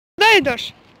Kуда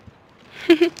идешь?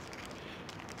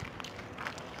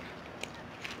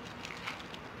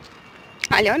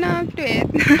 Алена, привет.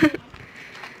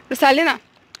 Русалина,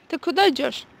 ты куда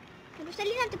идешь?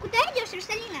 Русалина, ты куда идешь,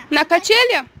 Русалина? На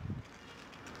качели?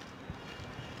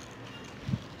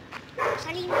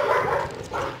 Русалина.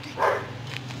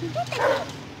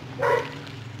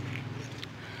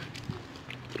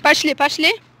 Пошли,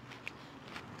 пошли.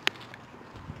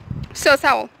 Все,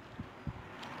 сау.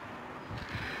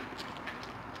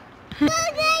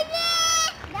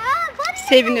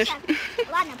 Sevinir.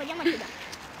 Ладно, пойдем отсюда.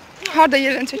 Harda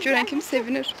yerden çekiyorsun kim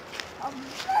sevinir.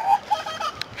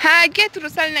 Ha git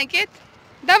Rusalina git.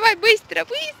 Давай быстро,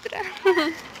 быстро.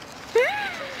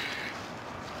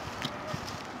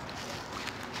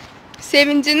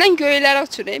 Sevincinden göylərə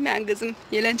uçuruyor mən qızım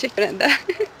Əyləncəli görəndə.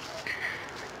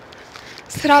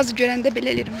 Sırası görəndə belə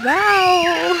eləyir.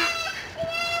 Wow.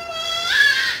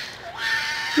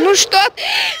 Ну что?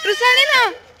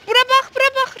 Rusalina, bura bax,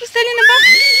 Rusalina bax.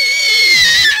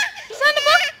 Rusalina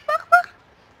bax.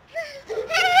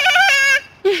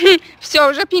 Все,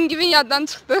 уже pingvin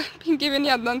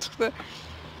yaddan çıxdı.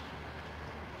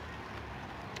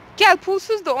 Gel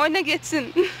pulsuz da oyna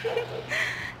geçsin.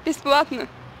 Бесплатно.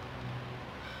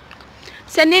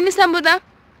 Sen neymişsən burada?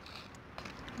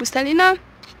 Rusalina.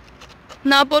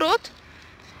 Naborot.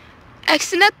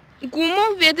 Əksinə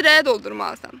qumu vedrəyə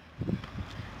doldurmalısan.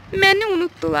 Məni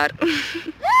unutdular.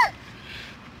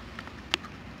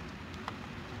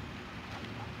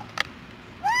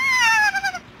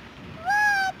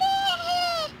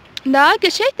 Daha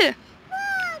geçeydi.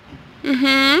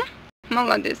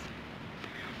 Malades.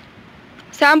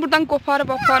 Sen buradan qoparıb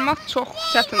aparmaq çox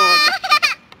çətin olacaq.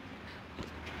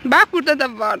 Bax burada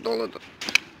da var doludur.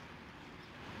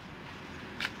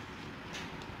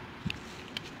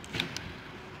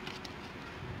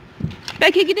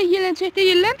 Belki gidək Əyləncəli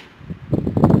yerlər.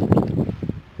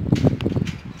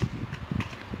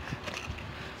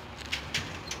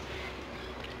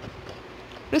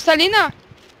 Rusalina.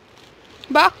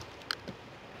 Bak.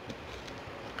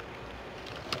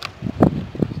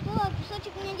 Что,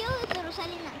 песочек не делается,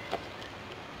 Русалина?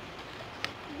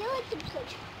 Делайте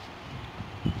песочек.